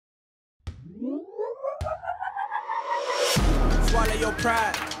swallow your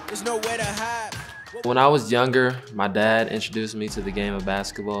pride. There's nowhere to hide. When I was younger, my dad introduced me to the game of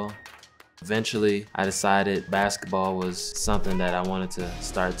basketball. Eventually, I decided basketball was something that I wanted to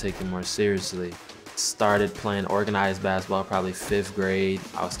start taking more seriously. Started playing organized basketball probably 5th grade.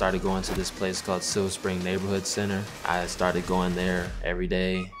 I started going to this place called Silver Spring Neighborhood Center. I started going there every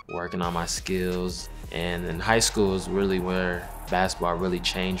day, working on my skills. And in high school is really where basketball really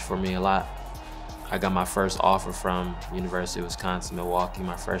changed for me a lot. I got my first offer from University of Wisconsin-Milwaukee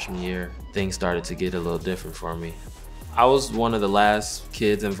my freshman year. Things started to get a little different for me. I was one of the last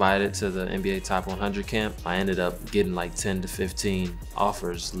kids invited to the NBA Top 100 camp. I ended up getting like 10 to 15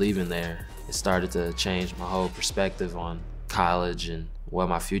 offers leaving there. It started to change my whole perspective on college and what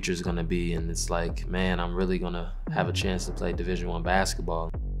my future is gonna be. And it's like, man, I'm really gonna have a chance to play Division I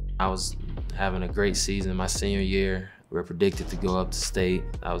basketball. I was having a great season my senior year. We were predicted to go up to state.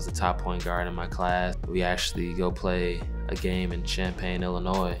 I was the top point guard in my class. We actually go play a game in Champaign,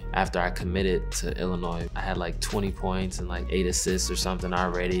 Illinois. After I committed to Illinois, I had like 20 points and like 8 assists or something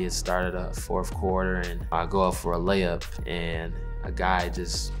already. It started a 4th quarter and I go up for a layup and a guy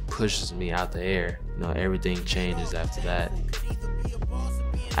just pushes me out the air. You know, everything changes after that.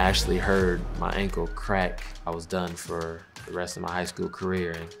 I actually heard my ankle crack. I was done for the rest of my high school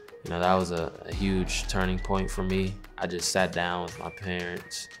career. And you know, that was a huge turning point for me. I just sat down with my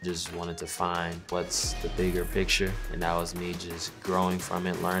parents, just wanted to find what's the bigger picture, and that was me just growing from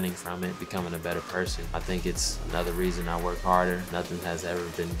it, learning from it, becoming a better person. I think it's another reason I work harder. Nothing has ever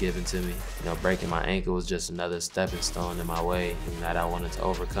been given to me. You know, breaking my ankle was just another stepping stone in my way and that I wanted to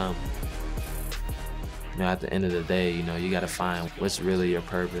overcome. You know, at the end of the day, you know, you gotta find what's really your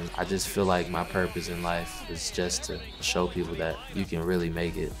purpose. I just feel like my purpose in life is just to show people that you can really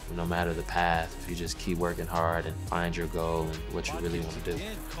make it, no matter the path, if you just keep working hard and find your goal and what you really want to do.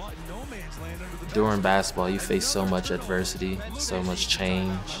 During basketball, you face so much adversity, so much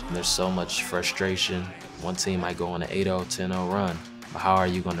change, and there's so much frustration. One team might go on an 8-0, 10-0 run. But how are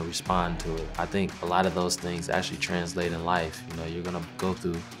you going to respond to it? I think a lot of those things actually translate in life. You know, you're going to go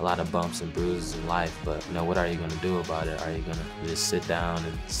through a lot of bumps and bruises in life, but you know, what are you going to do about it? Are you going to just sit down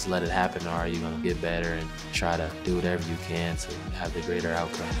and just let it happen, or are you going to get better and try to do whatever you can to have the greater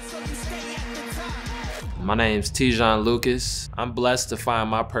outcome? My name's JON Lucas. I'm blessed to find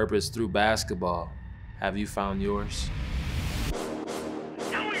my purpose through basketball. Have you found yours?